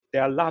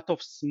there are a lot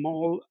of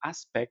small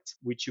aspects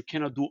which you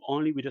cannot do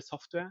only with the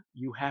software.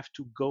 You have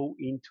to go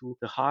into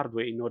the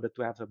hardware in order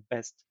to have the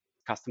best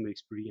customer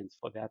experience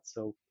for that.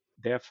 So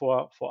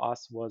therefore, for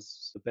us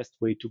was the best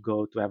way to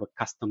go to have a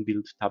custom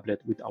built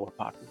tablet with our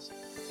partners.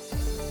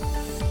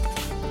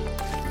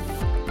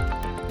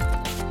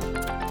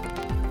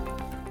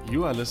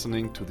 You are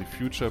listening to the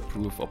Future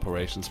Proof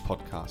Operations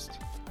podcast.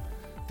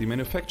 The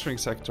manufacturing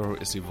sector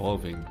is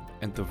evolving,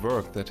 and the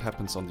work that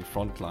happens on the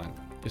front line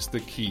is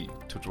the key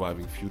to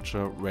driving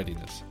future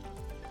readiness.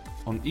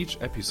 On each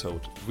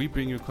episode, we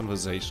bring you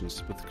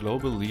conversations with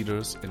global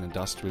leaders in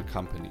industrial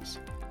companies.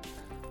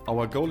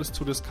 Our goal is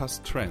to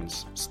discuss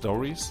trends,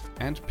 stories,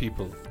 and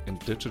people in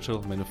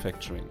digital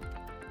manufacturing,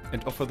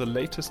 and offer the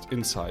latest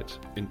insight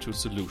into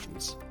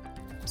solutions.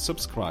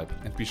 Subscribe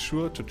and be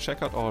sure to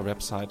check out our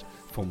website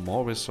for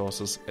more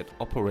resources at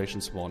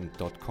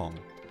operationsone.com.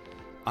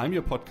 I'm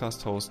your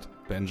podcast host,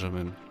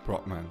 Benjamin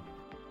Brockman.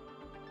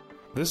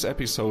 This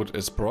episode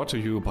is brought to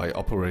you by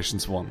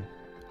Operations One.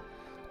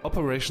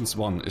 Operations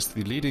One is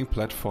the leading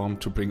platform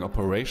to bring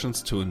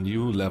operations to a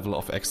new level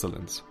of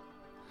excellence.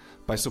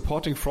 By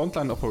supporting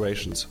frontline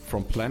operations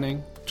from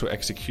planning to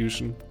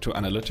execution to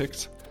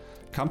analytics,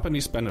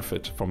 companies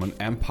benefit from an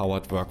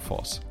empowered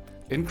workforce,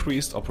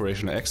 increased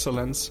operational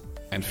excellence,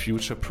 and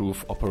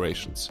future-proof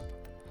operations.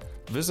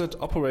 Visit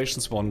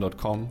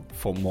operationsone.com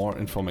for more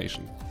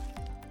information.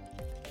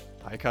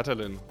 Hi,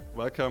 Katalin.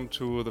 Welcome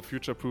to the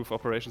Future Proof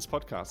Operations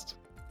podcast.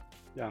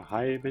 Yeah,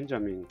 hi,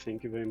 Benjamin.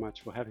 Thank you very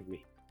much for having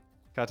me.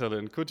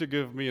 Katalin, could you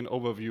give me an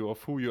overview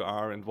of who you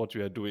are and what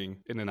you are doing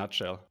in a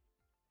nutshell?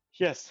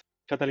 Yes,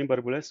 Cătălin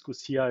Bărbulescu,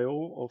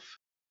 CIO of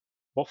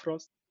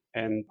Bofrost,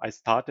 and I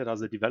started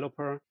as a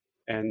developer.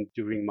 And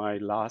during my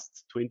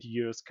last 20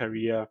 years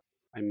career,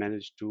 I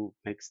managed to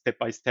make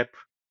step-by-step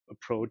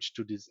approach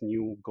to this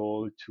new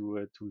goal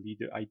to lead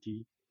the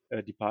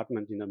IT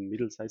department in a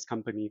middle-sized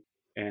company.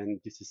 And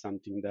this is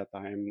something that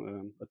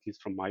I'm, at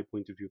least from my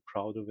point of view,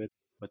 proud of it.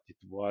 But it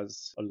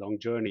was a long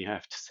journey, I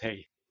have to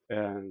say,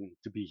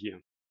 to be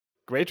here.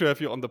 Great to have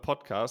you on the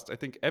podcast. I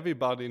think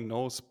everybody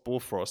knows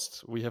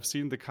Bofrost. We have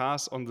seen the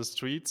cars on the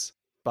streets,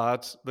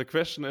 but the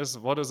question is,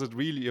 what is it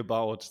really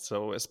about?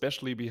 So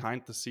especially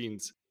behind the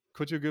scenes.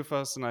 Could you give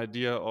us an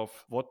idea of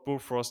what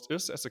Bofrost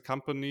is as a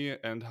company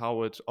and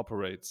how it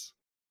operates?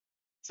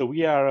 So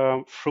we are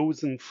a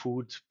frozen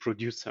food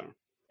producer,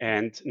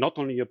 and not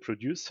only a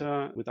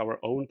producer with our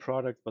own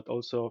product, but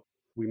also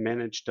we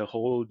manage the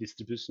whole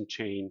distribution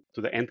chain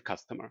to the end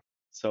customer.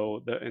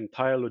 So the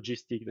entire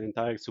logistic, the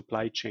entire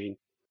supply chain,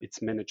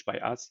 it's managed by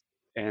us.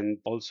 And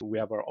also we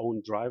have our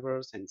own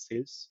drivers and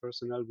sales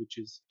personnel, which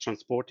is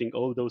transporting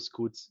all those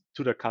goods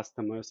to the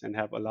customers and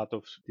have a lot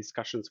of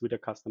discussions with the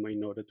customer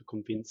in order to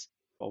convince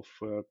of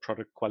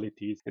product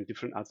qualities and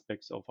different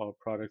aspects of our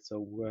product.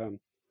 So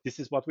this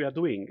is what we are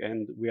doing,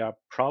 and we are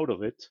proud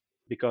of it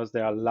because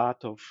there are a lot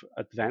of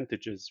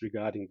advantages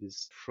regarding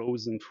these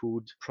frozen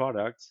food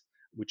products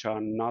which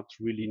are not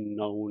really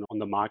known on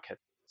the market.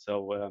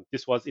 So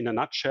this was in a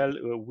nutshell.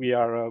 We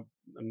are a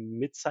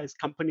mid-sized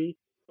company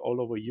all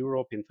over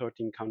Europe in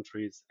 13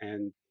 countries,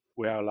 and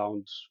we are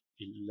around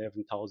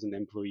 11,000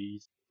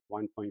 employees,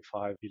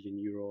 1.5 billion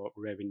euro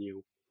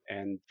revenue.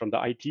 And from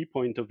the IT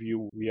point of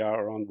view, we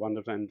are around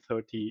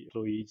 130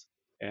 employees.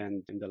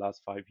 And in the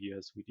last 5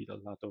 years, we did a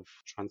lot of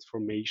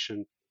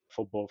transformation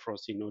for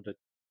Bofrost in order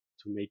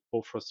to make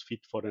Bofrost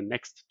fit for the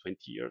next 20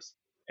 years.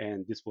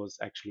 And this was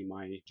actually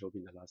my job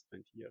in the last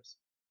 20 years.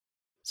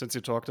 Since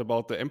you talked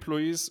about the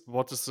employees,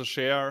 what is the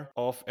share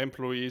of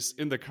employees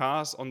in the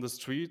cars on the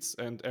streets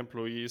and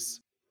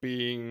employees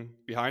being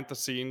behind the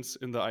scenes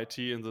in the IT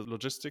and the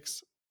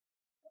logistics?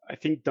 I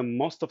think the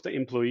most of the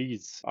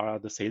employees are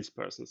the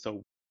salesperson.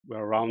 So we're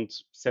around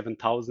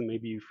 7,000,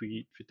 maybe if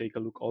you take a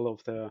look all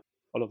of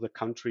the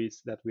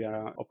countries that we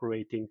are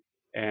operating,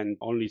 and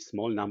only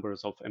small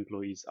numbers of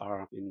employees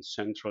are in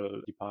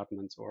central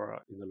departments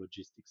or in the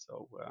logistics.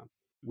 So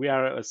we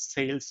are a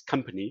sales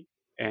company,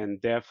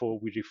 and therefore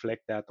we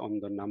reflect that on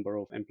the number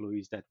of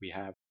employees that we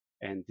have.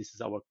 And this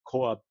is our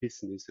core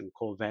business and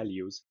core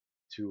values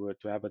to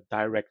have a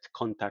direct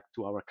contact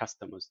to our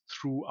customers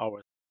through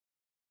our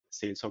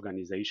sales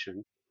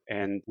organization.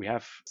 And we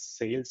have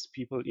sales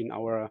people in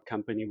our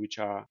company which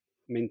are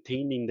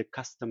maintaining the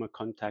customer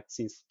contact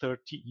since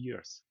 30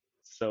 years.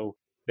 So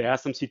there are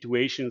some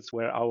situations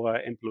where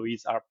our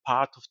employees are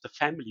part of the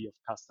family of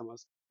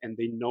customers and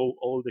they know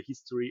all the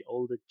history,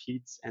 all the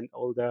kids and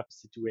all the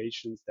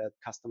situations that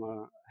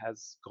customer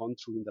has gone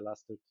through in the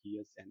last 30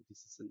 years. And this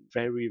is a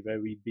very,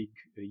 very big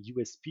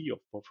USP of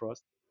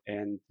Bofrost.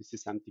 And this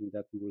is something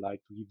that we would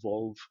like to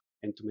evolve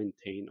and to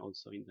maintain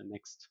also in the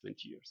next 20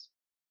 years.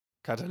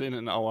 Katalin,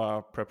 in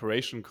our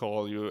preparation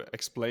call, you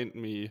explained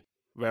me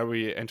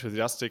very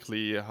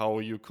enthusiastically how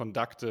you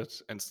conducted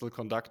and still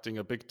conducting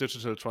a big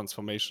digital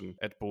transformation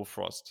at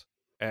Bofrost.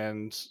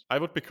 And I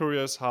would be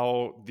curious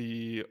how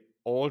the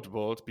old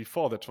world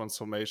before the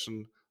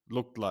transformation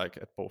looked like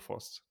at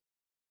Bofrost.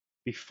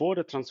 Before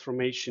the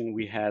transformation,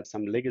 we had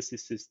some legacy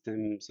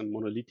system, some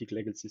monolithic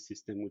legacy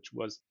system, which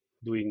was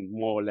doing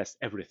more or less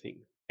everything.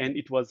 And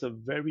it was a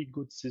very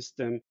good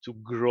system to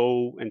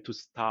grow and to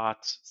start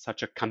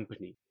such a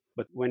company.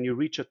 But when you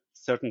reach a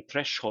certain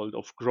threshold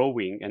of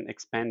growing and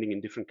expanding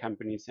in different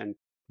companies and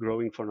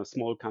growing from a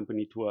small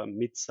company to a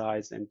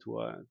mid-size and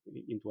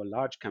into a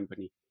large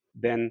company,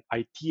 then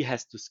IT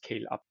has to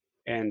scale up.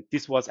 And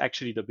this was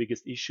actually the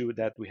biggest issue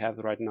that we have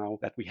right now,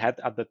 that we had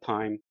at the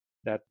time,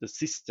 that the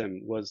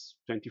system was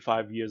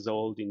 25 years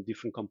old in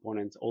different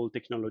components, old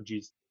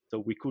technologies. So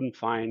we couldn't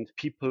find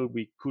people,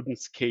 we couldn't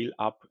scale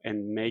up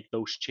and make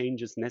those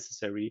changes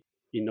necessary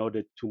in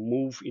order to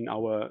move in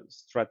our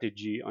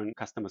strategy on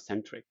customer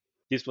centric.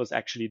 This was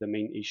actually the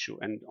main issue.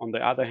 And on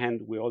the other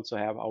hand, we also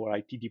have our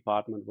IT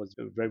department was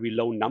very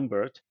low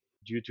numbered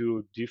due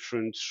to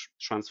different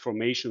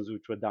transformations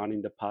which were done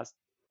in the past.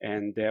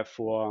 And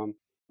therefore,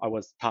 I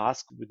was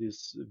tasked with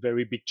this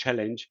very big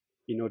challenge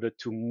in order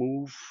to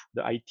move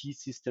the IT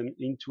system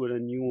into a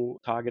new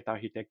target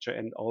architecture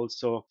and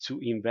also to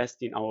invest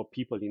in our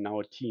people, in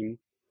our team,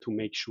 to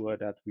make sure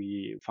that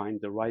we find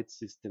the right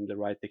system, the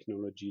right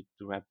technology,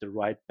 to have the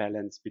right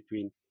balance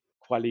between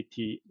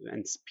quality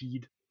and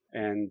speed.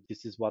 And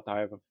this is what I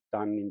have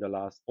done in the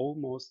last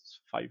almost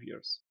 5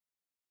 years.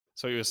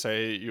 So you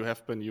say you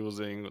have been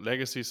using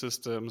legacy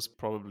systems,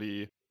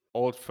 probably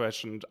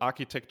old-fashioned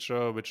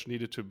architecture, which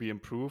needed to be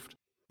improved.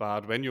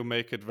 But when you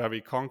make it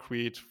very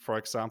concrete, for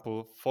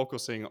example,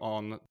 focusing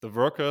on the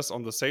workers,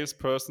 on the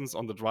salespersons,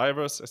 on the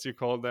drivers, as you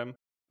call them,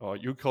 or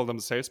you call them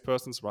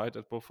salespersons, right,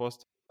 at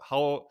bofrost,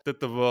 how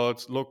did the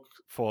world look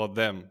for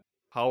them?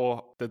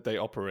 How did they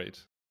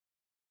operate?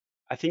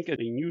 I think an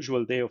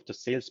unusual day of the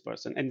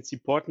salesperson, and it's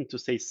important to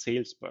say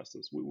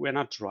salespersons. We're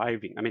not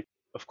driving. I mean,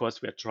 of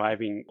course, we're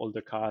driving all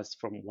the cars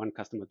from one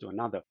customer to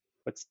another,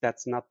 but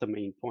that's not the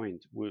main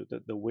point.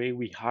 The way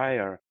we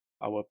hire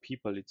our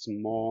people, it's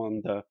more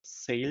on the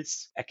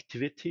sales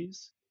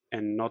activities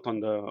and not on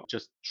the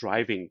just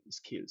driving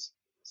skills.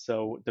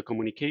 So the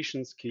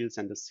communication skills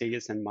and the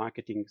sales and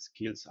marketing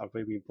skills are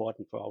very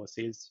important for our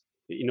sales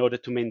in order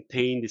to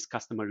maintain this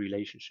customer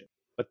relationship.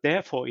 But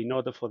therefore, in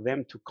order for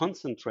them to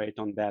concentrate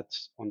on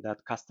that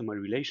customer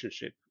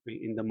relationship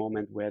in the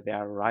moment where they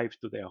arrive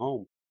to their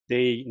home,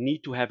 they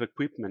need to have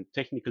equipment,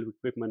 technical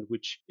equipment,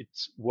 which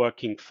it's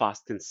working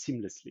fast and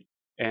seamlessly.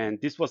 And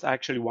this was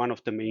actually one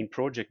of the main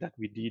projects that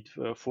we did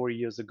 4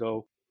 years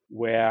ago,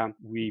 where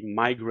we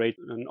migrate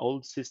an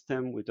old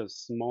system with a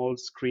small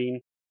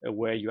screen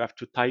where you have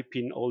to type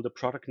in all the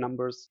product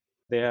numbers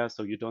there,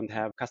 so you don't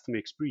have customer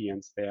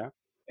experience there,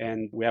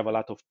 and we have a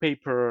lot of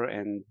paper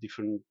and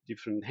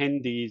different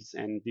handies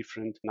and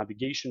different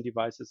navigation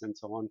devices and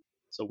so on.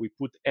 So we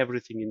put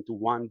everything into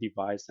one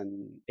device,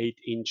 an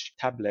 8-inch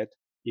tablet,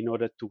 in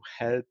order to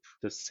help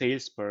the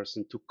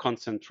salesperson to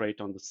concentrate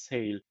on the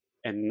sale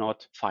and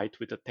not fight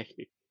with the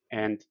technique.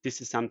 And this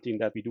is something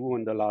that we do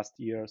in the last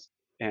years.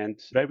 And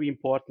very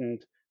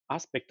important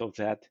aspect of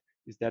that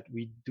is that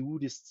we do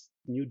this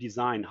new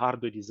design,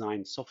 hardware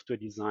design, software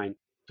design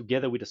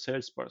together with the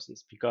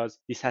salespersons, because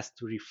this has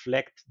to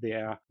reflect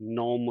their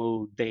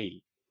normal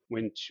day,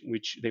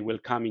 which they will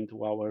come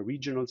into our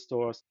regional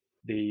stores,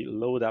 they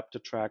load up the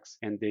trucks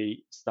and they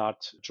start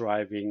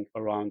driving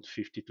around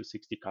 50 to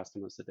 60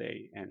 customers a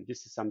day. And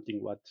this is something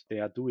what they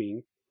are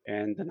doing.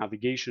 And the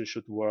navigation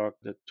should work,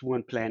 the tour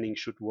and planning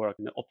should work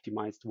in an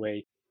optimized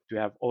way, to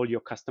have all your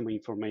customer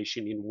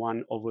information in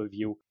one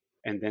overview,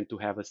 and then to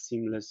have a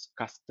seamless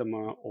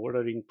customer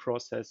ordering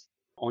process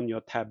on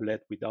your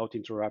tablet without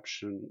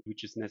interruption,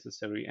 which is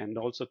necessary, and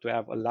also to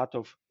have a lot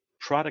of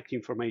product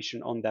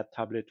information on that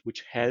tablet,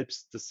 which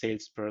helps the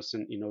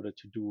salesperson in order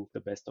to do the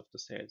best of the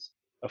sales.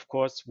 Of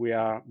course, we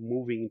are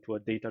moving into a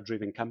data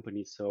driven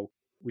company. So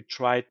we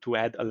try to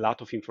add a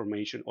lot of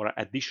information or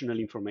additional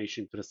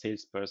information to the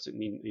salesperson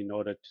in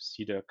order to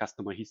see the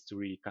customer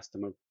history,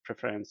 customer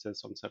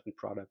preferences on certain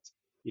products,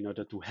 in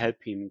order to help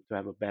him to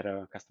have a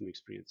better customer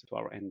experience to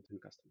our end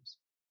customers.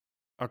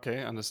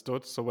 Okay,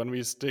 understood. So when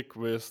we stick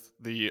with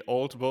the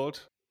old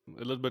world a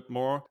little bit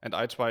more, and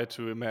I try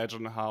to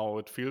imagine how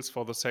it feels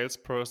for the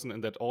salesperson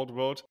in that old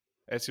world,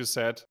 as you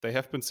said, they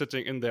have been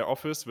sitting in their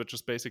office, which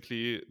is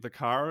basically the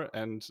car,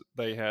 and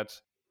they had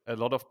a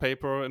lot of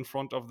paper in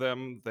front of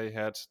them. They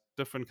had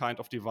different kind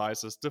of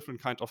devices,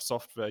 different kind of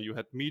software. You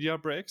had media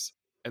breaks,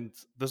 and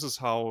this is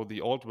how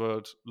the old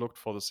world looked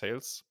for the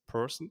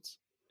salespersons.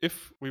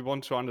 If we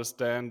want to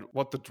understand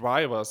what the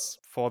drivers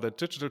for the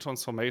digital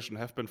transformation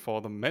have been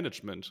for the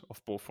management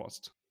of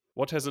Bofrost,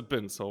 what has it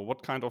been? So,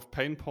 what kind of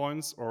pain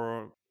points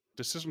or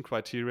decision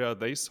criteria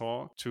they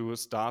saw to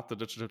start the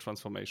digital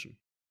transformation?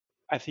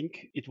 I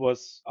think it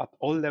was at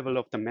all level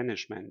of the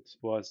management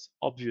was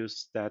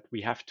obvious that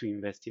we have to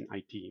invest in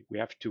IT. We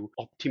have to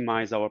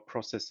optimize our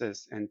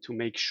processes and to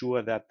make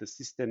sure that the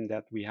system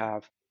that we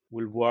have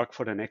will work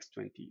for the next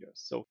 20 years.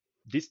 So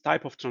this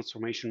type of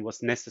transformation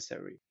was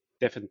necessary.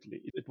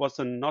 Definitely. It was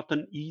not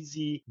an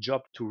easy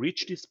job to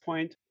reach this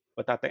point,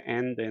 but at the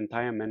end, the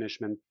entire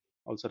management,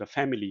 also the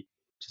family,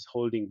 which is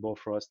holding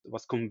Bofrost,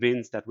 was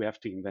convinced that we have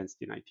to invest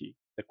in IT.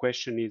 The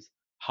question is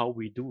how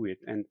we do it.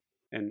 And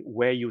and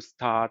where you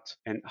start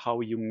and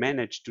how you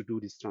manage to do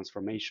this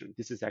transformation.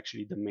 This is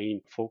actually the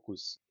main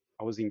focus.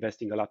 I was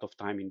investing a lot of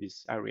time in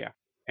this area.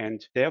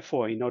 And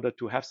therefore, in order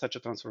to have such a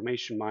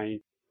transformation, my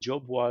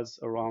job was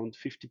around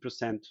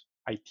 50%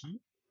 IT,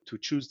 to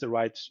choose the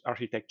right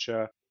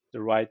architecture,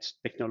 the right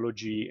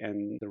technology,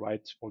 and the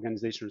right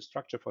organizational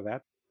structure for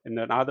that. And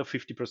another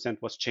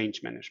 50% was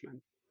change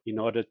management in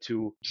order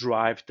to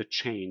drive the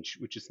change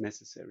which is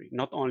necessary,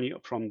 not only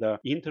from the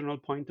internal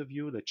point of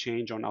view, the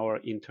change on our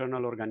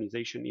internal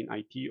organization in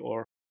IT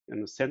or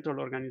in a central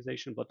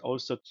organization, but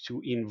also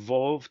to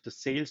involve the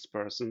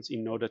salespersons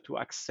in order to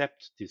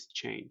accept this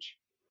change.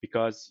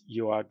 Because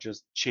you are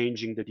just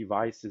changing the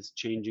devices,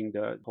 changing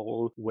the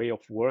whole way of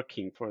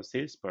working for a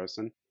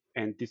salesperson.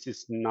 And this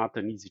is not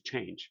an easy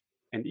change.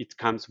 And it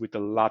comes with a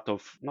lot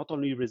of not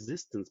only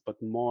resistance,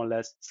 but more or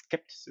less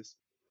skepticism.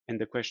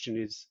 And the question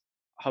is,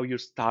 how you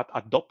start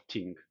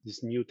adopting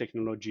these new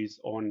technologies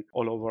on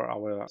all over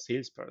our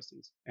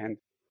salespersons. And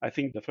I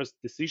think the first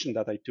decision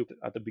that I took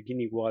at the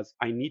beginning was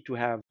I need to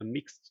have a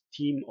mixed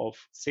team of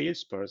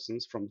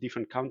salespersons from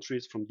different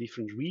countries, from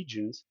different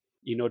regions,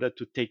 in order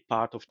to take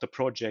part of the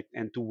project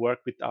and to work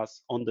with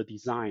us on the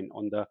design,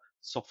 on the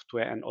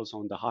software, and also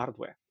on the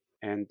hardware.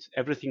 And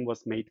everything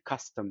was made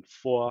custom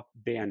for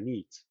their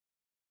needs.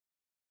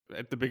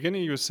 At the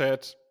beginning, you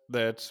said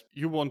that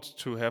you want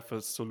to have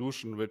a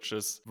solution which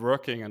is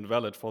working and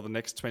valid for the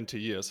next 20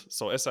 years.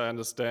 So, as I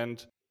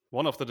understand,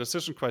 one of the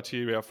decision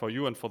criteria for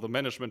you and for the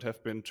management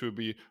have been to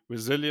be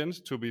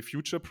resilient, to be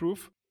future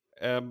proof.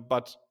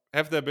 But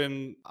have there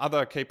been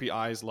other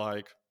KPIs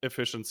like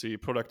efficiency,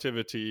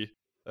 productivity,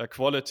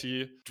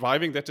 quality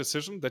driving that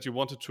decision that you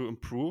wanted to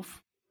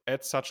improve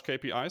at such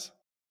KPIs?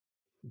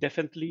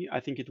 Definitely,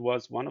 I think it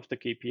was one of the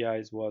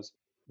KPIs was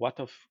what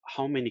of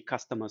how many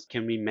customers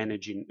can we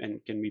manage in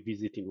and can we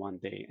visit in one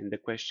day? And the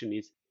question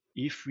is,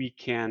 if we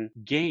can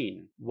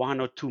gain 1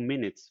 or 2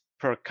 minutes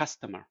per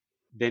customer,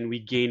 then we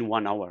gain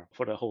 1 hour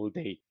for the whole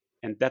day.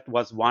 And that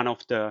was one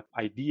of the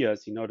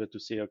ideas in order to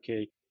say,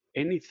 okay,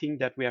 anything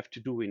that we have to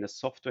do in the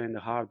software and the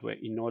hardware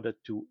in order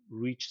to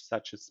reach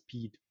such a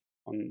speed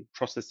on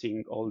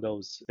processing all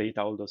those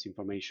data, all those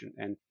information.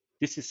 And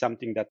this is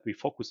something that we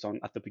focused on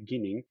at the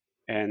beginning,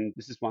 and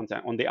this is one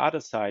thing. On the other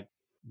side,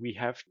 we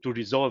have to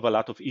resolve a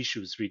lot of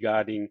issues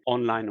regarding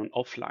online and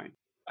offline.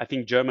 I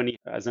think Germany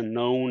has a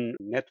known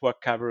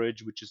network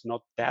coverage, which is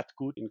not that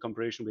good in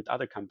comparison with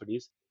other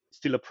companies,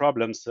 still a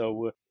problem.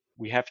 So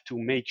we have to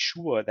make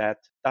sure that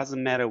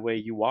doesn't matter where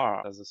you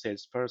are as a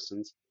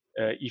salesperson,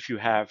 if you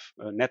have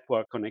a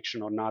network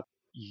connection or not,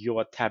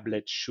 your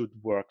tablet should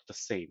work the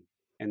same.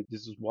 And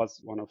this was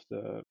one of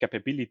the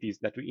capabilities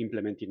that we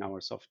implement in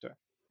our software.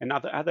 And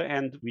on the other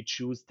hand, we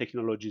choose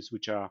technologies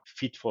which are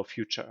fit for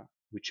future,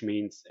 which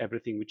means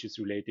everything which is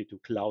related to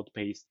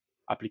cloud-based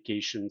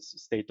applications,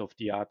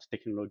 state-of-the-art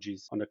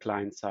technologies on the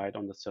client side,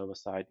 on the server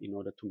side, in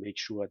order to make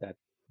sure that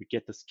we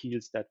get the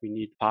skills that we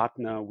need,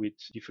 partner with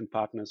different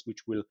partners,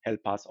 which will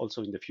help us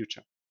also in the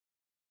future.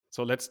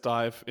 So let's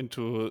dive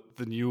into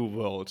the new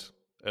world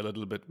a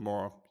little bit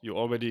more. You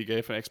already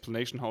gave an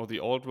explanation how the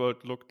old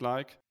world looked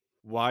like,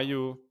 why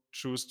you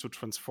choose to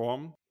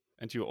transform,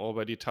 and you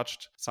already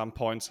touched some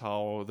points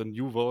how the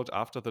new world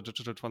after the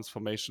digital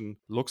transformation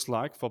looks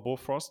like for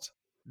Bofrost.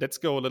 Let's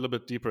go a little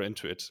bit deeper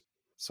into it.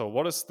 So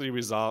what is the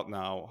result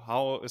now?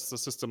 How is the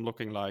system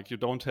looking like? You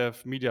don't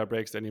have media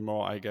breaks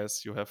anymore, I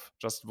guess. You have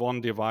just one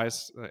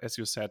device, as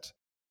you said.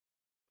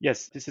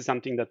 Yes, this is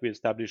something that we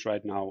establish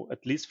right now,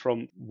 at least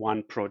from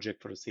one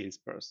project for the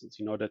salespersons,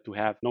 in order to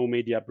have no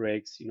media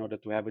breaks, in order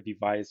to have a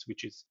device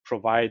which is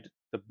provide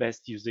the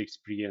best user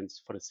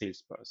experience for the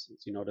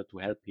salespersons, in order to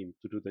help him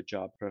to do the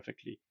job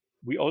perfectly.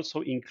 We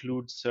also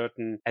include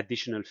certain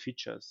additional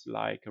features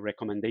like a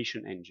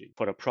recommendation engine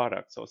for a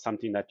product. So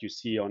something that you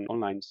see on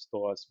online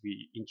stores,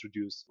 we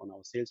introduce on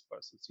our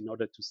salespersons in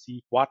order to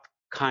see what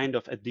kind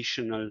of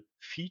additional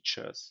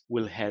features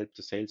will help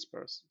the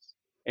salespersons.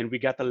 And we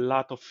got a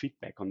lot of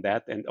feedback on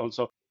that. And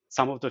also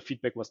some of the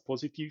feedback was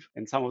positive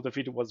and some of the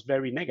feedback was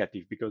very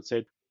negative because it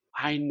said,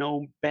 I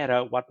know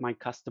better what my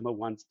customer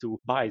wants to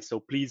buy. So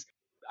please,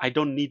 I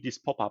don't need this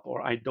pop-up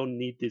or I don't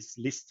need this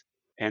list.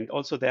 And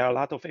also there are a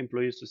lot of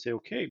employees to say,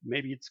 okay,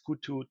 maybe it's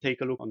good to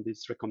take a look on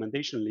this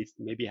recommendation list,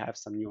 maybe have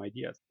some new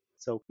ideas.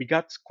 So we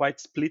got quite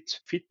split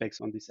feedbacks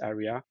on this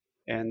area.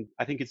 And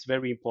I think it's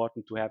very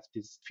important to have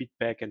this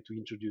feedback and to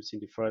introduce in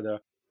the further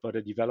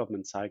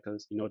development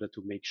cycles in order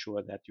to make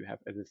sure that you have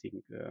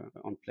everything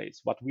on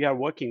place. What we are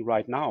working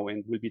right now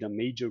and will be the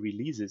major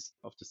releases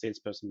of the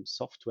salesperson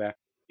software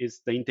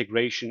is the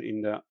integration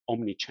in the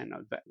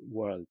omni-channel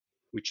world,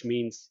 which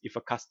means if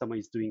a customer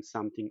is doing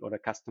something or a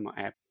customer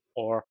app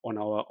or on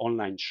our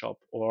online shop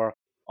or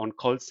on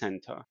call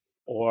center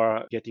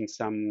or getting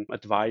some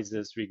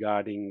advices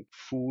regarding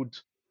food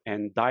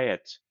and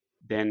diet,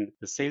 then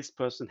the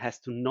salesperson has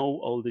to know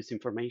all this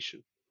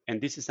information. And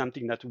this is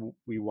something that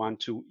we want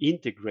to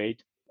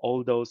integrate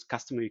all those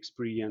customer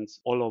experience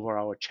all over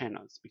our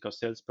channels because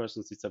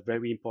salespersons is a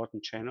very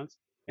important channels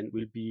and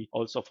will be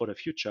also for the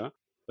future.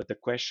 But the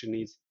question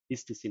is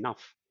this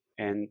enough?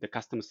 And the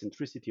customer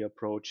centricity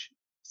approach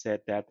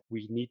said that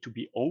we need to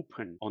be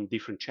open on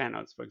different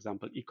channels, for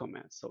example,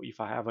 e-commerce. So if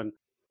I have an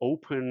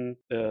open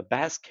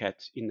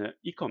basket in the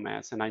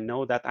e-commerce and I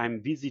know that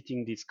I'm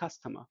visiting this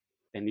customer,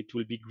 then it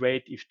will be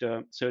great if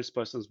the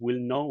salespersons will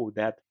know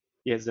that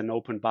he has an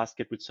open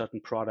basket with certain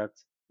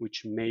products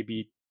which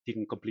maybe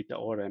didn't complete the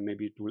order, and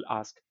maybe it will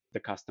ask the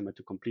customer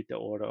to complete the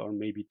order, or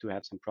maybe to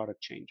have some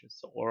product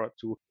changes, or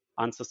to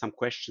answer some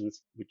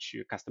questions which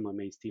your customer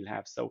may still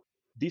have. So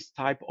this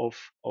type of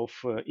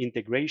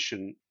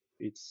integration,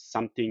 it's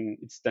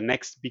the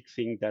next big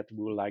thing that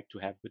we would like to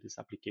have with this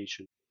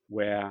application,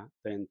 where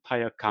the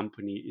entire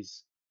company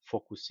is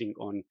focusing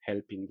on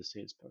helping the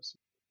salesperson.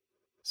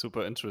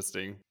 Super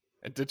interesting.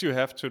 And did you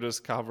have to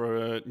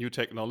discover new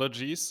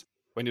technologies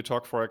when you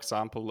talk, for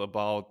example,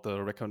 about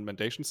the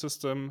recommendation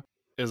system?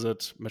 Is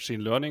it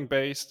machine learning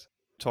based?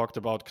 Talked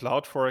about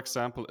cloud, for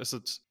example. Is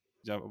it,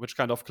 yeah, which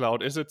kind of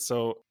cloud is it?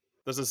 So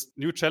this is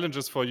new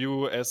challenges for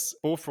you as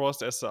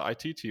Bofrost, as the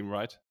IT team,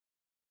 right?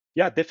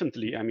 Yeah,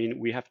 definitely. I mean,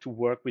 we have to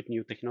work with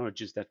new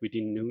technologies that we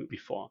didn't know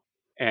before.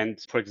 And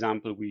for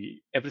example,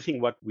 we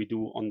everything what we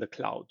do on the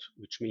cloud,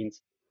 which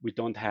means we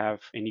don't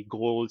have any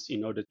goals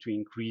in order to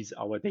increase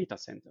our data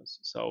centers.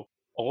 So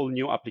all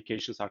new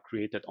applications are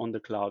created on the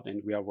cloud,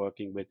 and we are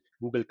working with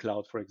Google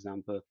Cloud, for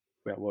example.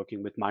 We are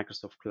working with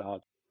Microsoft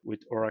Cloud, with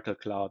Oracle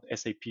Cloud,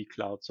 SAP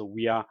Cloud. So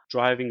we are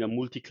driving a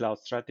multi-cloud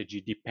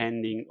strategy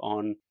depending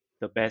on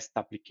the best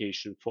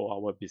application for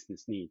our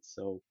business needs.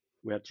 So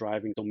we are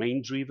driving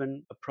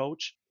domain-driven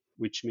approach,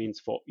 which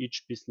means for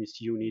each business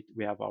unit,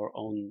 we have our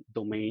own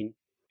domain.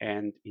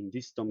 And in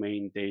this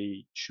domain,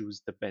 they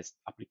choose the best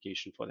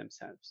application for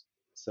themselves.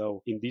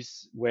 So in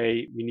this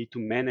way, we need to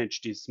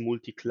manage this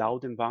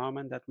multi-cloud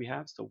environment that we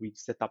have. So we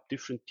set up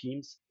different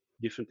teams,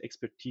 different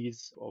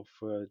expertise of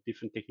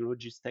different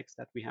technology stacks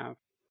that we have.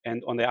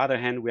 And on the other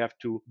hand, we have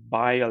to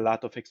buy a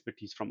lot of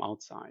expertise from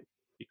outside,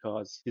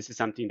 because this is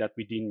something that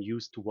we didn't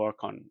used to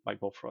work on by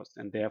Bofrost.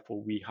 And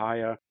therefore, we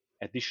hire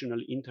additional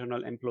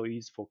internal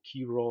employees for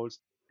key roles.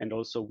 And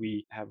also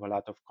we have a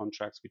lot of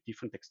contracts with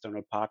different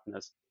external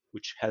partners,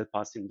 which help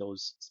us in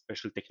those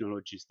special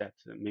technologies that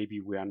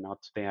maybe we are not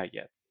there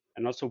yet.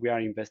 And also we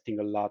are investing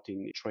a lot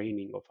in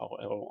training of our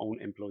own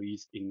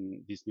employees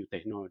in these new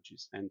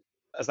technologies. And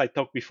as I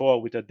talked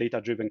before, with a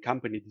data-driven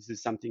company, this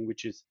is something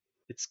which is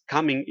it's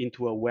coming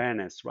into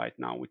awareness right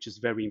now, which is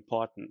very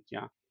important.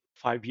 Yeah.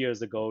 5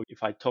 years ago,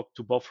 if I talked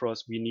to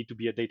Bofrost, we need to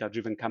be a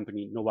data-driven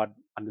company. No one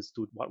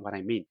understood what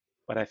I mean.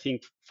 But I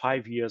think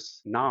 5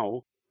 years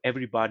now,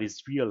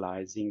 everybody's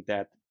realizing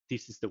that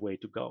this is the way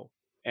to go.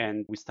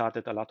 And we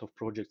started a lot of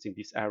projects in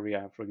this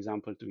area, for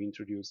example, to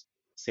introduce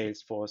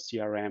Salesforce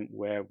CRM,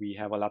 where we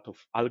have a lot of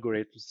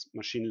algorithms,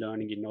 machine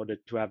learning, in order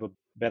to have a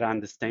better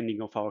understanding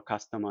of our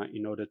customer,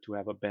 in order to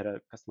have a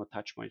better customer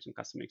touchpoints and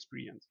customer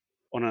experience.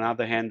 On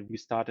another hand, we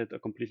started a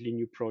completely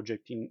new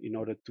project in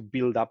order to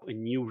build up a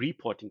new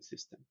reporting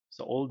system.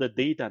 So all the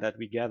data that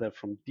we gather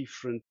from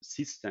different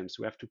systems,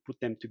 we have to put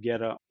them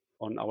together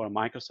on our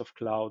Microsoft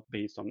Cloud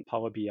based on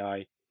Power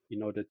BI,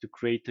 in order to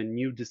create a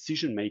new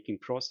decision-making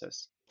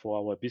process for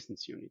our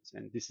business units.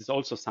 And this is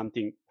also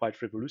something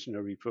quite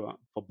revolutionary for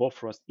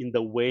Bofrost in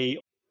the way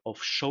of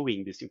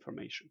showing this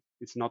information.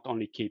 It's not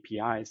only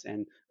KPIs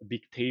and a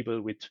big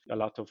table with a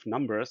lot of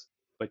numbers,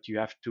 but you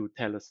have to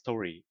tell a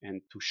story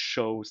and to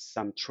show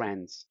some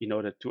trends in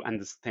order to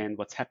understand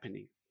what's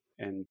happening.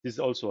 And this is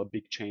also a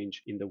big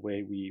change in the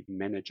way we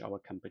manage our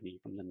company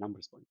from the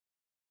numbers point.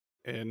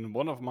 In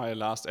one of my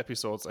last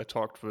episodes, I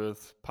talked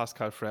with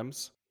Pascal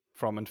Frems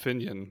from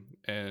Infineon,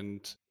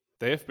 and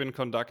they have been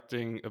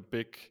conducting a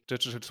big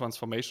digital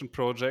transformation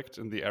project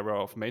in the area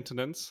of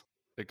maintenance,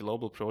 a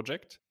global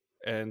project.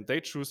 And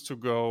they choose to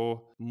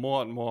go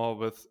more and more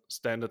with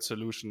standard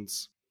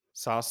solutions,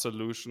 SaaS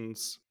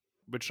solutions,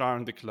 which are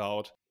in the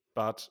cloud,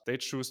 but they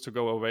choose to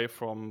go away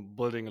from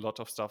building a lot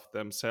of stuff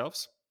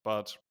themselves,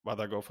 but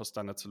rather go for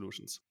standard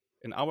solutions.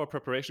 In our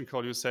preparation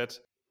call, you said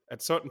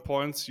at certain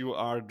points you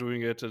are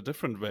doing it a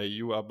different way.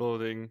 You are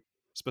building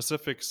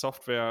specific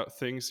software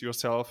things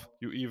yourself.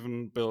 You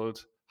even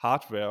build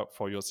hardware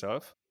for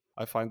yourself.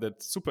 I find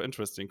that super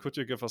interesting. Could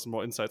you give us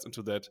more insights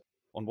into that,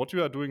 on what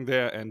you are doing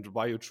there and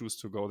why you choose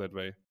to go that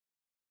way?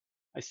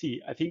 I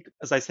see. I think,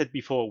 as I said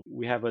before,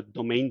 we have a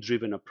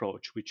domain-driven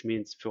approach, which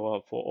means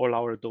for all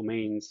our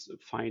domains,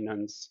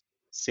 finance,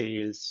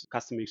 sales,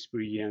 customer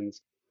experience,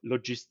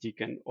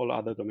 logistic, and all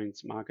other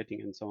domains,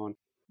 marketing, and so on,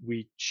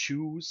 we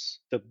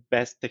choose the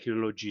best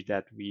technology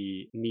that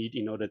we need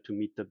in order to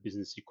meet the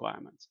business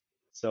requirements.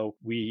 So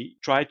we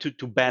try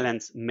to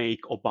balance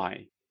make or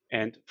buy.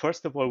 And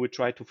first of all, we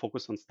try to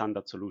focus on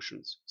standard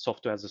solutions,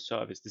 software as a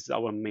service. This is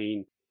our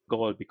main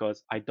goal,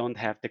 because I don't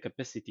have the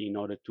capacity in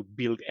order to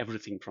build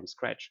everything from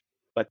scratch.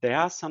 But there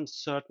are some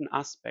certain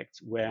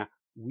aspects where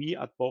we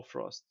at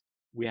Bofrost,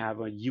 we have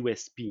a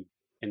USP,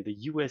 and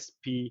the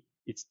USP,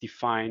 it's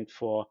defined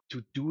for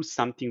to do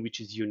something which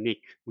is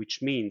unique,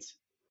 which means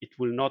it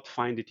will not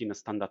find it in a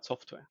standard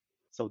software.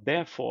 So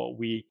therefore,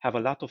 we have a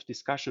lot of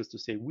discussions to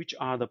say which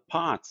are the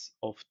parts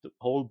of the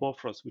whole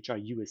Bofrost which are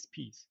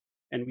USPs,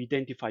 and we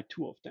identify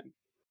two of them.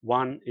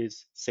 One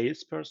is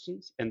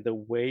salespersons and the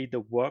way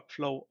the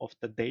workflow of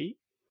the day,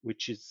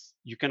 which is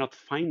you cannot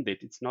find it.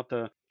 It's not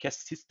a cash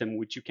system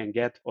which you can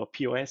get or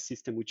POS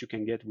system which you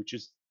can get, which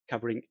is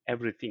covering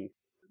everything,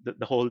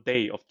 the whole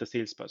day of the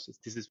salespersons.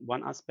 This is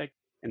one aspect.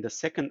 And the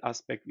second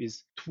aspect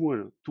is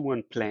tour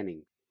and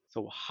planning.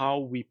 So how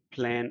we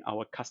plan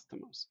our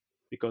customers,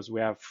 because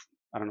we have,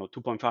 I don't know,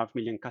 2.5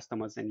 million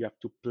customers, and you have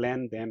to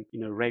plan them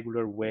in a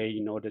regular way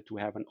in order to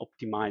have an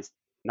optimized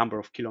number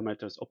of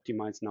kilometers,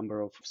 optimized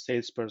number of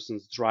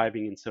salespersons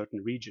driving in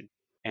certain region.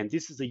 And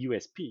this is a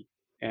USP.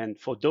 And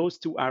for those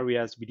two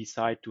areas, we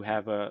decide to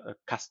have a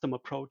custom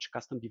approach,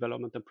 custom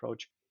development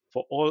approach.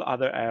 For all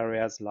other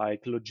areas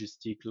like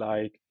logistic,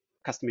 like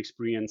customer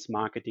experience,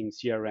 marketing,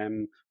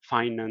 CRM,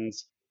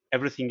 finance,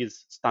 everything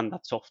is standard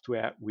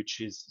software,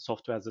 which is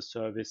software as a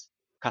service,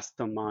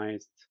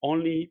 customized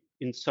only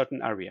in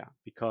certain area,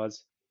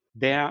 because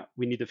there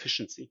we need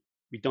efficiency.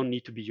 We don't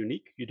need to be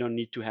unique. You don't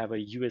need to have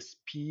a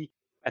USP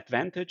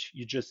advantage.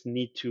 You just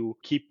need to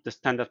keep the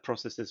standard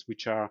processes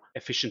which are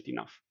efficient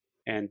enough.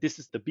 And this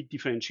is the big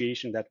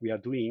differentiation that we are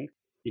doing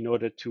in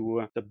order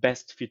to the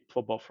best fit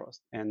for Bofrost.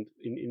 And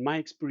in my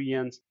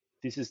experience,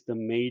 this is the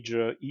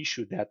major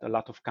issue that a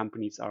lot of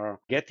companies are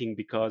getting,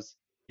 because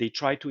they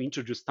try to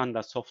introduce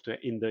standard software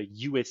in the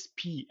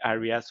USP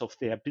areas of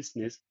their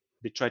business.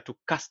 They try to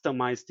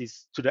customize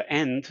this to the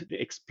end,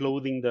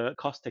 exploding the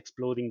cost,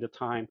 exploding the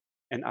time.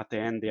 And at the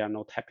end, they are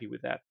not happy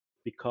with that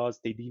because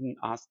they didn't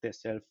ask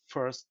themselves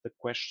first the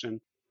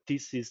question,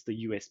 this is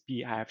the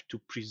USP. I have to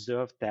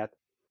preserve that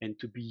and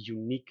to be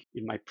unique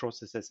in my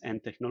processes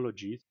and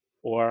technologies,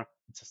 or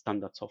it's a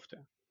standard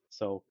software.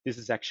 So this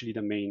is actually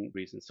the main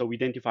reason. So we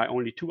identify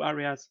only two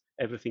areas.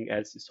 Everything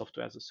else is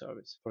software as a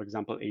service. For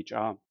example,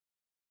 HR.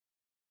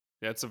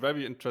 Yeah, it's a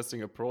very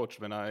interesting approach.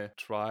 When I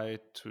try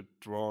to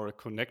draw a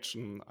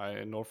connection,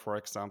 I know, for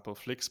example,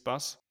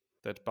 Flixbus,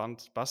 that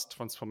bus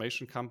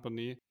transformation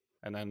company,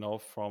 and I know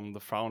from the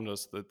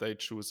founders that they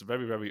choose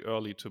very, very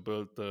early to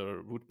build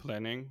the route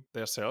planning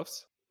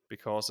themselves,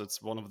 because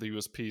it's one of the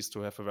USPs to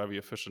have a very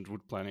efficient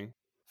route planning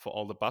for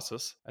all the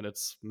buses, and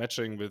it's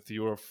matching with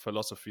your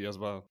philosophy as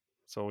well.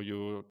 So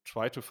you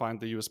try to find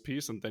the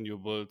USPs and then you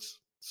build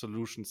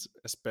solutions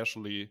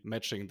especially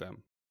matching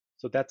them.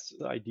 So that's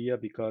the idea,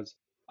 because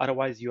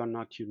otherwise you are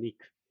not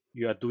unique.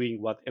 You are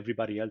doing what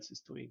everybody else is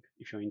doing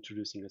if you're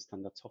introducing a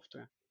standard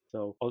software.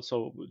 So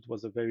also it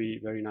was a very,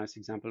 very nice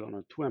example on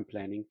a tour and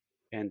planning.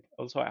 And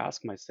also I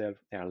ask myself,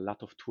 there are a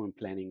lot of tour and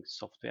planning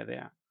software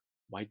there.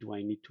 Why do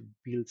I need to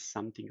build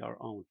something our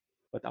own?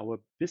 But our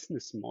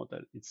business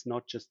model, it's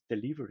not just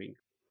delivering.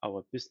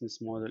 Our business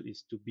model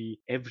is to be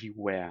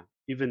everywhere,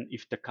 even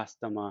if the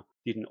customer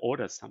didn't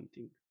order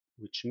something,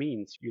 which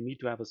means you need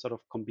to have a sort of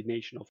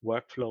combination of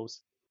workflows,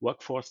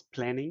 workforce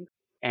planning,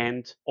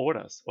 and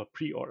orders or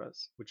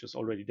pre-orders, which is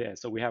already there.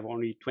 So we have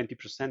only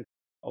 20%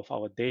 of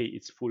our day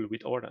is full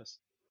with orders.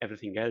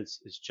 Everything else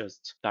is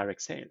just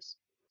direct sales.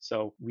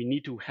 So we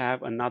need to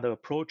have another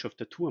approach of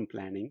the tour and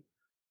planning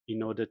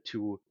in order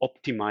to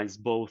optimize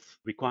both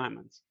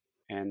requirements.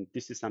 And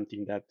this is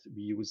something that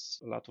we use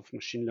a lot of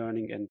machine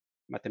learning and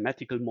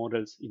mathematical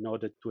models in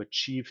order to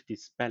achieve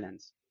this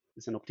balance.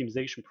 It's an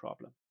optimization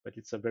problem, but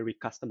it's a very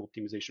custom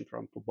optimization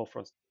problem for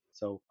Bofrost.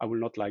 So I will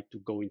not like to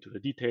go into the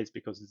details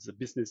because it's a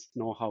business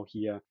know-how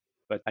here.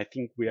 But I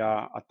think we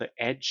are at the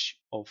edge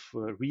of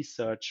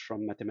research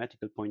from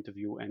mathematical point of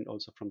view and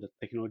also from the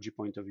technology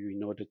point of view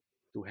in order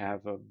to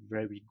have a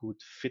very good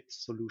fit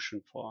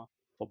solution for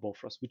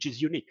Bofrost, which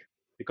is unique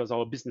because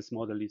our business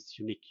model is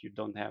unique. You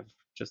don't have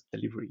just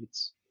delivery.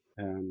 It's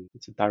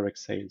a direct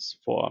sales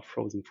for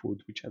frozen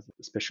food, which has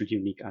a special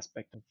unique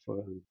aspect of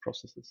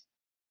processes.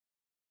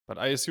 But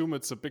I assume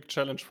it's a big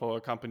challenge for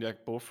a company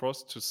like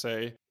Bofrost to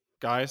say,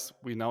 guys,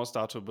 we now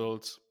start to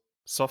build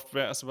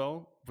software as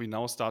well. We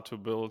now start to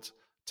build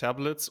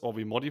tablets, or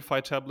we modify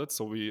tablets.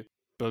 So we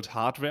build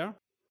hardware.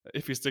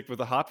 If we stick with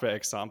the hardware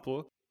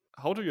example,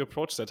 how do you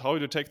approach that? How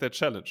do you take that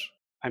challenge?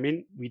 I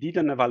mean, we did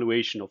an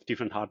evaluation of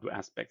different hardware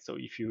aspects. So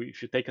if you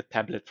take a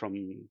tablet from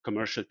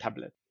commercial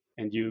tablet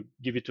and you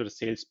give it to the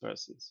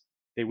salespersons,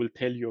 they will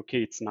tell you,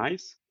 okay, it's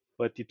nice,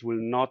 but it will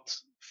not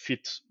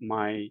fit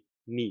my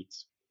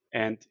needs.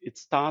 And it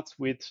starts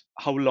with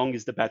how long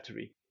is the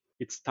battery?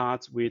 It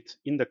starts with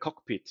in the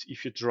cockpit.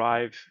 If you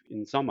drive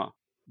in summer,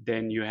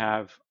 then you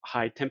have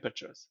high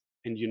temperatures,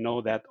 and you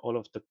know that all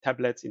of the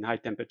tablets in high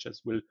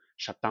temperatures will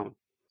shut down.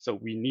 So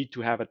we need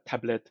to have a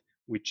tablet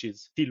which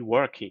is still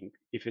working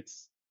if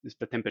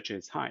the temperature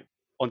is high.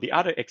 On the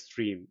other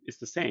extreme, it's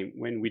the same.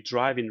 When we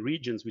drive in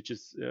regions which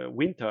is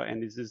winter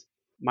and this is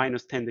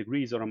minus 10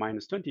 degrees or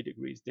minus 20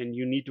 degrees, then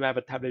you need to have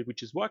a tablet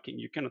which is working.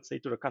 You cannot say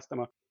to the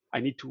customer, I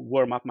need to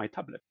warm up my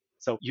tablet.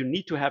 So you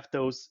need to have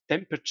those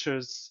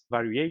temperatures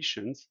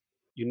variations.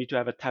 You need to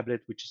have a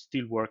tablet which is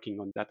still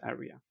working on that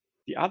area.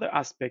 The other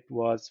aspect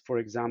was, for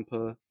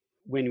example,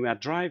 when you are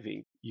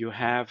driving, you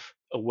have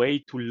a way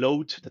to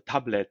load the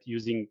tablet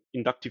using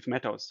inductive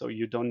methods. So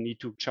you don't need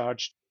to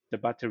charge the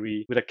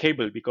battery with a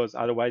cable, because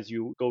otherwise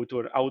you go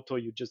to an auto,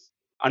 you just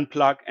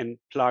unplug and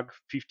plug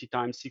 50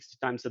 times, 60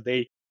 times a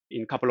day.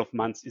 in a couple of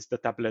months is the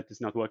tablet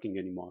is not working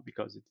anymore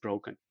because it's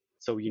broken.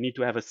 So you need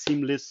to have a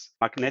seamless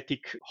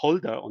magnetic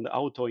holder on the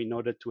auto in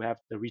order to have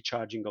the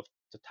recharging of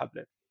the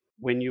tablet.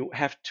 When you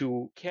have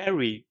to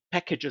carry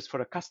packages for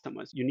the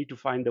customers, you need to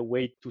find a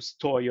way to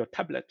store your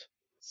tablet.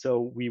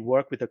 So we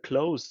work with the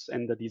clothes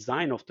and the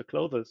design of the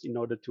clothes in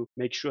order to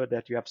make sure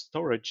that you have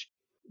storage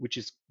which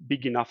is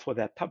big enough for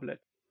that tablet.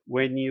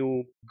 When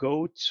you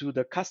go to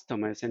the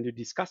customers and you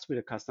discuss with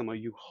the customer,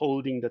 you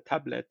holding the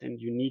tablet and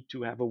you need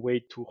to have a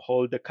way to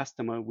hold the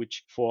customer,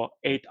 which for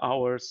 8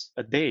 hours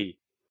a day,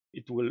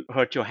 it will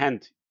hurt your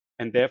hand.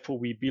 And therefore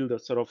we build a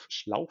sort of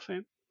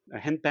Schlaufe, a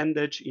hand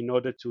bandage in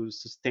order to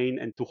sustain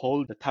and to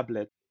hold the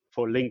tablet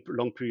for a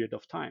long period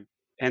of time.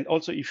 And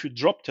also if you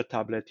drop the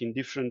tablet in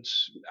different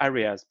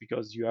areas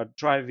because you are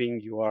driving,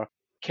 you are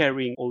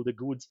carrying all the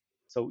goods,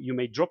 so you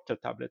may drop the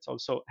tablets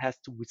also has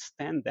to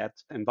withstand that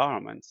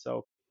environment.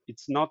 So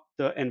it's not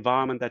the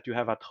environment that you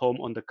have at home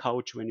on the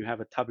couch when you have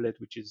a tablet,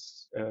 which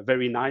is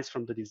very nice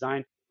from the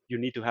design. You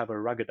need to have a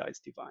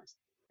ruggedized device.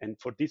 And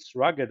for this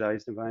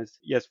ruggedized device,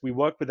 yes, we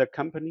work with a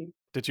company.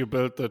 Did you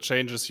build the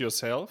changes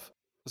yourself?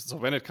 So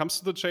when it comes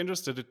to the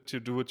changes, you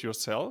do it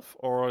yourself,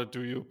 or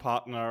do you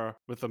partner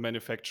with the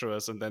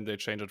manufacturers and then they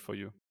change it for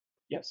you?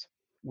 Yes,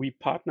 we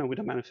partner with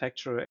a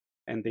manufacturer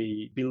and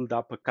they build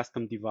up a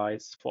custom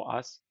device for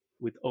us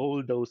with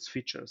all those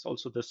features.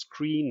 Also, the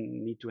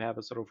screen need to have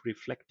a sort of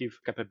reflective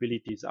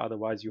capabilities.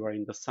 Otherwise, you are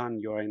in the sun,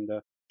 you are in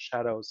the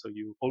shadow, so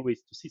you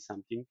always to see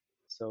something.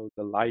 So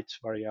the light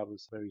variable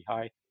is very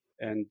high.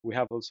 And we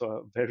have also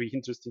a very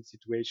interesting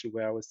situation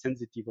where our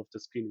sensitivity of the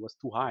screen was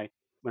too high.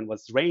 When it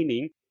was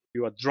raining,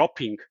 you are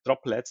dropping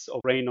droplets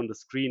of rain on the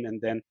screen, and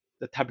then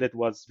the tablet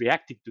was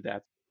reacting to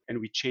that. And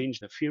we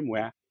changed the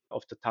firmware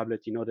of the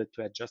tablet in order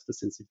to adjust the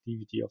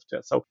sensitivity of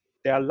that. So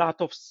there are a lot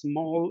of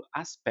small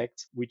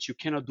aspects which you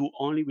cannot do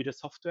only with the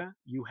software.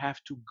 You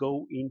have to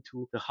go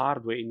into the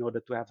hardware in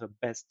order to have the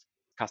best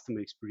customer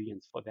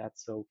experience for that.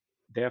 So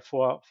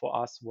therefore, for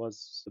us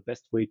was the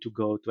best way to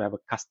go to have a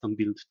custom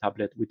built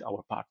tablet with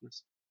our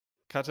partners.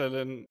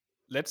 Katalin,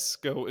 let's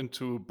go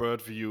into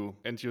bird view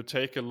and you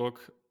take a look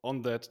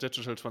on that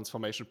digital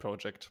transformation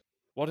project.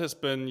 What has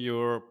been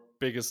your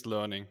biggest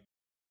learning?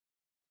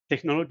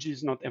 Technology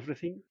is not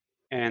everything,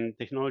 and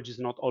technology is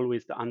not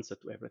always the answer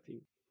to everything.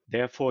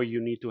 Therefore,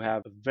 you need to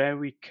have a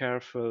very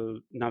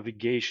careful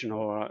navigation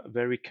or a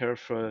very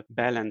careful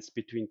balance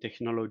between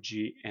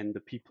technology and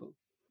the people.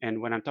 And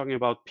when I'm talking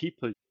about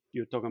people,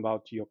 you're talking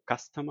about your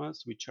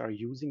customers, which are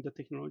using the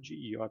technology.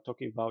 You are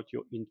talking about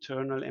your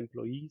internal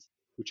employees,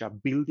 which are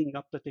building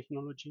up the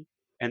technology.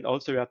 And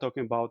also, we are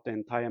talking about the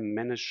entire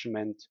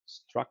management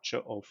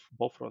structure of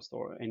Bofrost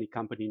or any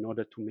company in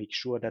order to make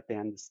sure that they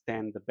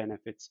understand the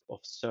benefits of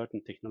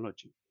certain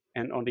technology.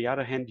 And on the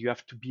other hand, you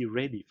have to be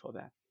ready for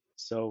that.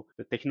 So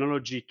the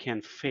technology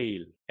can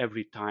fail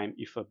every time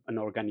if an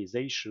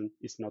organization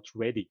is not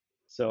ready.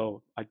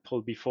 So I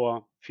told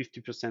before,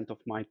 50% of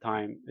my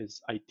time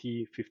is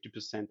IT,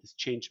 50% is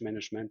change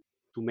management,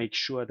 to make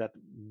sure that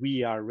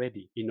we are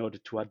ready in order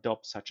to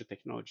adopt such a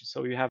technology.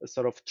 So you have a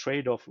sort of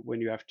trade-off when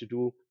you have to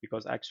do,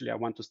 because actually I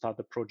want to start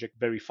the project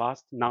very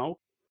fast now.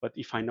 But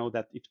if I know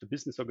that if the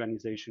business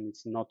organization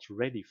is not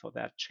ready for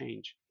that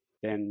change,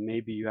 then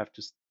maybe you have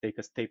to take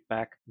a step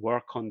back,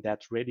 work on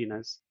that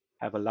readiness,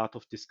 have a lot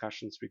of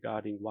discussions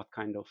regarding what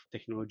kind of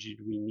technology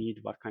do we need,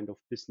 what kind of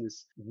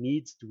business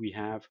needs do we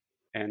have,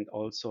 and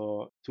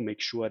also to make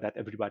sure that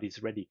everybody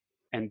is ready,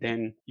 and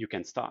then you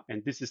can start.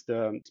 And this is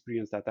the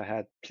experience that I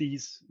had.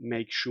 Please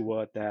make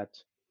sure that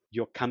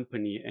your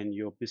company and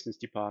your business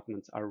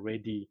departments are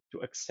ready to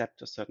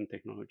accept a certain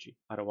technology.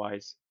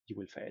 Otherwise, you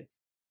will fail.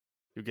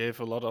 You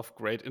gave a lot of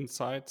great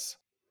insights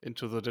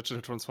into the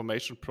digital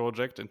transformation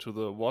project, into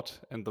the what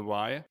and the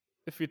why.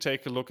 If we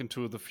take a look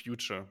into the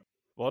future,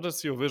 what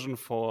is your vision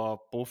for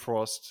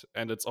Bofrost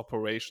and its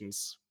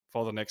operations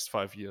for the next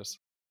 5 years?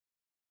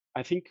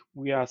 I think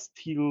we are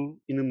still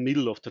in the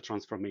middle of the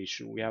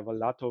transformation. We have a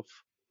lot of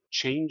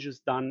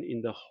changes done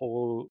in the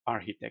whole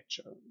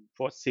architecture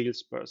for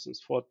salespersons,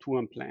 for tour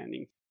and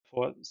planning,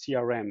 for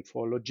CRM,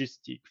 for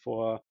logistic,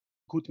 for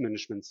good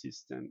management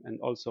system, and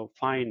also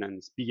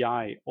finance,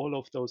 BI, all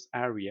of those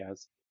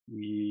areas.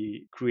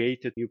 We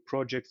created new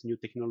projects, new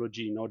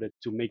technology in order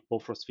to make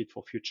Bofrost fit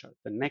for future.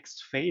 The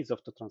next phase of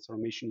the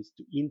transformation is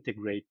to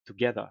integrate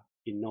together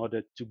in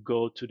order to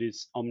go to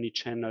this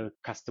omni-channel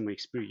customer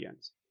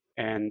experience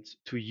and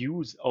to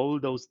use all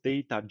those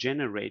data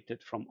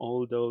generated from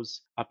all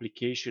those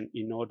applications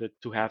in order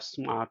to have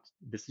smart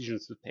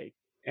decisions to take.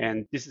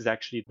 And this is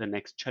actually the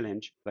next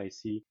challenge I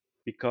see,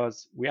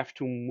 because we have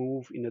to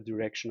move in the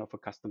direction of a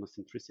customer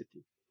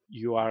centricity.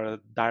 You are a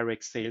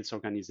direct sales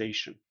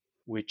organization,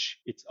 which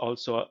it's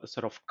also a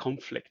sort of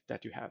conflict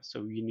that you have.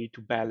 So you need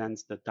to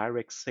balance the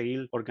direct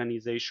sale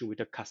organization with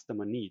the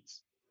customer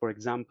needs. For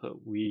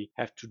example, we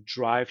have to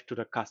drive to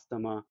the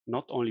customer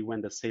not only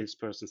when the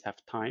salespersons have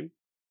time,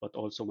 but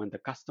also when the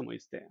customer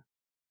is there.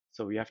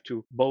 So we have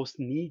to, both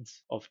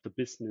needs of the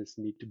business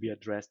need to be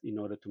addressed in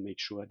order to make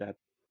sure that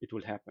it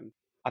will happen.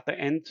 At the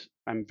end,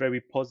 I'm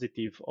very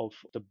positive of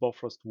the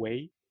Bofrost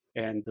way.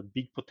 and the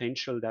big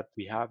potential that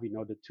we have in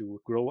order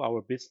to grow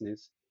our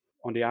business.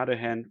 On the other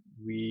hand,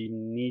 we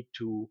need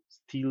to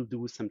still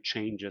do some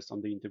changes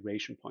on the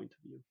integration point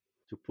of view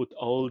to put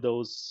all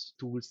those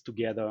tools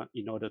together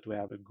in order to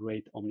have a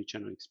great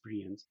omnichannel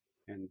experience.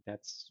 And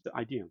that's the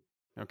idea.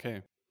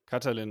 Okay.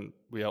 Katalin,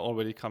 we are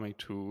already coming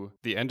to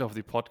the end of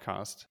the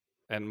podcast.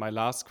 And my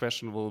last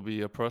question will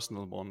be a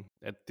personal one.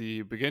 At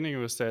the beginning,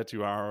 you said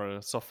you are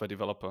a software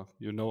developer,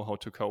 you know how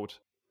to code.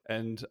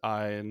 And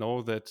I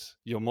know that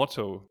your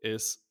motto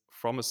is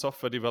from a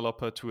software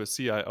developer to a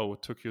CIO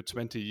took you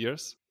 20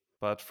 years,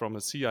 but from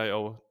a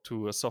CIO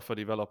to a software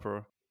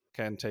developer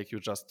can take you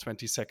just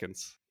 20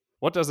 seconds.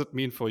 What does it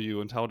mean for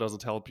you and how does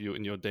it help you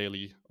in your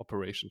daily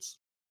operations?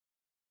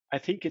 I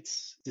think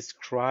it's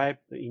described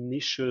the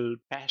initial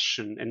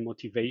passion and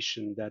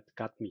motivation that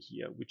got me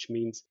here, which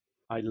means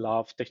I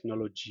love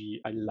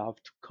technology, I love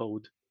to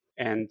code,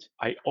 and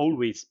I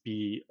always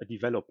be a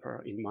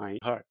developer in my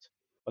heart.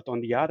 But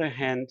on the other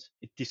hand,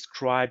 it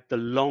described the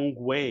long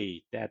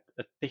way that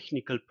a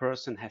technical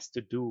person has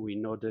to do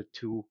in order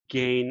to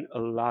gain a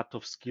lot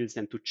of skills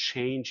and to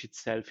change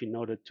itself in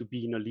order to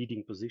be in a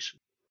leading position.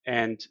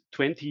 And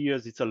 20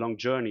 years, it's a long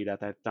journey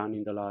that I've done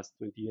in the last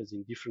 20 years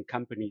in different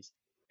companies.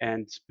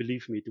 And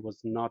believe me, it was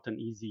not an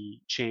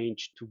easy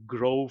change to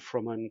grow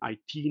from an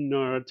IT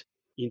nerd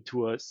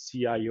into a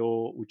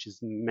CIO, which is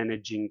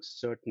managing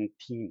certain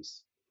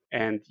teams.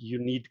 And you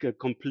need a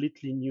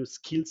completely new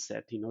skill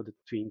set in order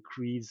to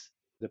increase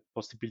the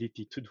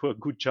possibility to do a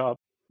good job.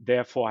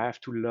 Therefore, I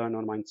have to learn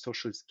on my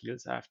social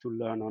skills. I have to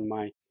learn on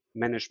my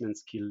management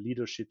skill,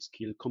 leadership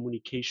skill,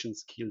 communication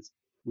skills,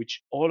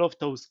 which all of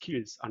those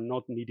skills are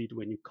not needed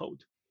when you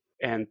code.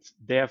 And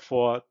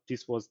therefore,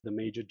 this was the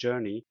major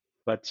journey.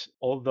 But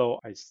although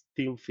I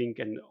still think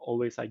and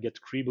always I get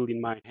cribbled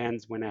in my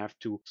hands when I have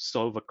to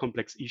solve a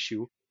complex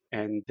issue,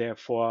 and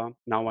therefore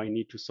now I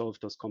need to solve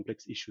those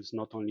complex issues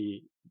not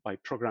only by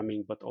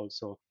programming, but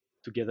also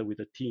together with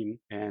a team.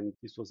 And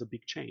this was a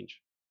big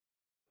change.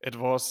 It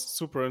was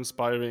super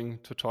inspiring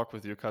to talk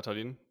with you,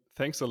 Katalin.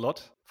 Thanks a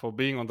lot for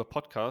being on the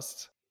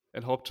podcast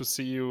and hope to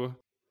see you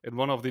in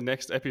one of the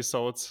next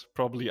episodes,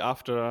 probably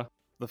after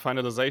the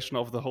finalization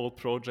of the whole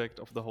project,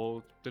 of the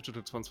whole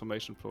digital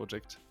transformation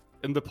project,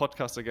 in the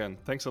podcast again.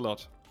 Thanks a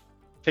lot.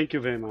 Thank you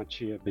very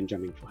much,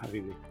 Benjamin, for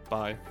having me.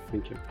 Bye.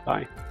 Thank you.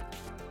 Bye.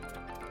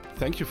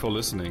 Thank you for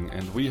listening,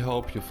 and we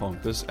hope you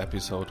found this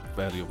episode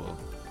valuable.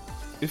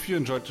 If you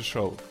enjoyed the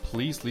show,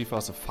 please leave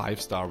us a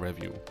 5-star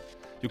review.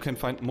 You can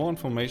find more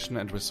information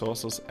and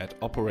resources at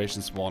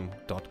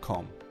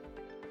operationsone.com.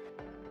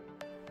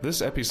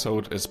 This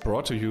episode is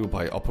brought to you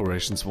by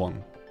Operations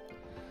One.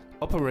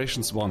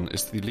 Operations One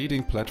is the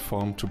leading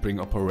platform to bring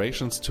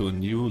operations to a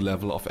new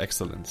level of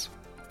excellence.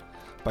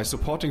 By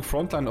supporting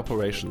frontline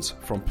operations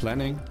from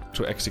planning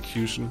to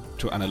execution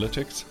to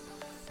analytics,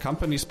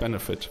 companies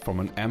benefit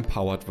from an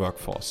empowered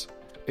workforce,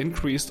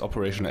 increased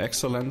operational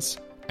excellence,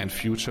 and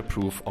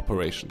future-proof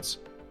operations.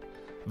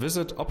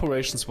 Visit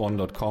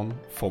operationsone.com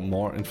for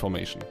more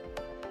information.